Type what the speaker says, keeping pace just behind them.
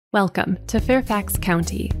Welcome to Fairfax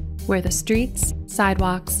County, where the streets,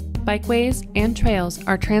 sidewalks, bikeways, and trails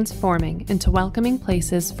are transforming into welcoming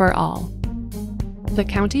places for all. The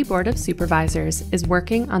County Board of Supervisors is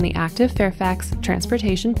working on the ActiveFairfax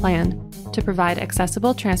Transportation Plan to provide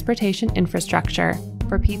accessible transportation infrastructure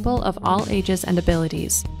for people of all ages and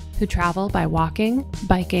abilities who travel by walking,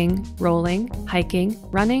 biking, rolling, hiking,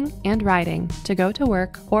 running, and riding to go to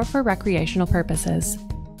work or for recreational purposes.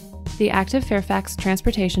 The ActiveFairfax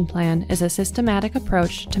Transportation Plan is a systematic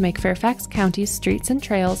approach to make Fairfax County's streets and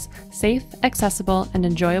trails safe, accessible, and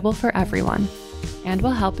enjoyable for everyone, and will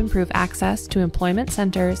help improve access to employment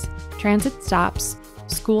centers, transit stops,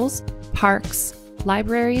 schools, parks,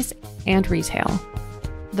 libraries, and retail.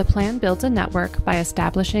 The plan builds a network by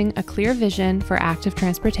establishing a clear vision for active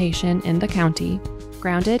transportation in the county,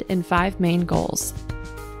 grounded in 5 main goals: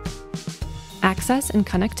 access and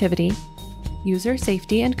connectivity, user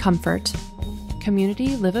safety and comfort, community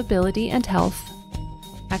livability and health,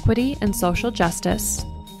 equity and social justice,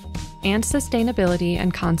 and sustainability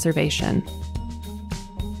and conservation.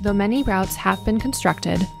 Though many routes have been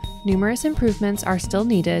constructed, numerous improvements are still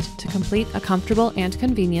needed to complete a comfortable and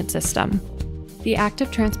convenient system. The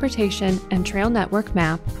Active Transportation and Trail Network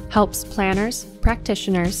Map helps planners,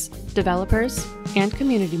 practitioners, developers, and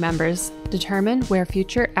community members determine where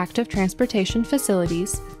future active transportation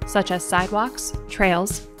facilities, such as sidewalks,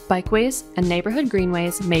 trails, bikeways, and neighborhood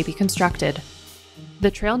greenways, may be constructed. The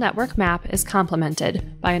Trail Network Map is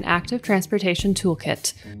complemented by an active transportation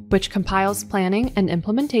toolkit, which compiles planning and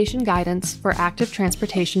implementation guidance for active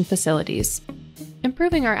transportation facilities.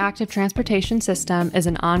 Improving our active transportation system is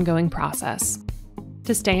an ongoing process.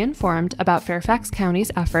 To stay informed about Fairfax County's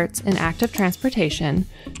efforts in active transportation,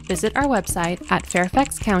 visit our website at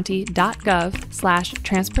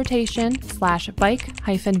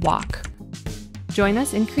fairfaxcounty.gov/transportation/bike-walk. Join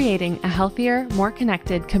us in creating a healthier, more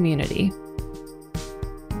connected community.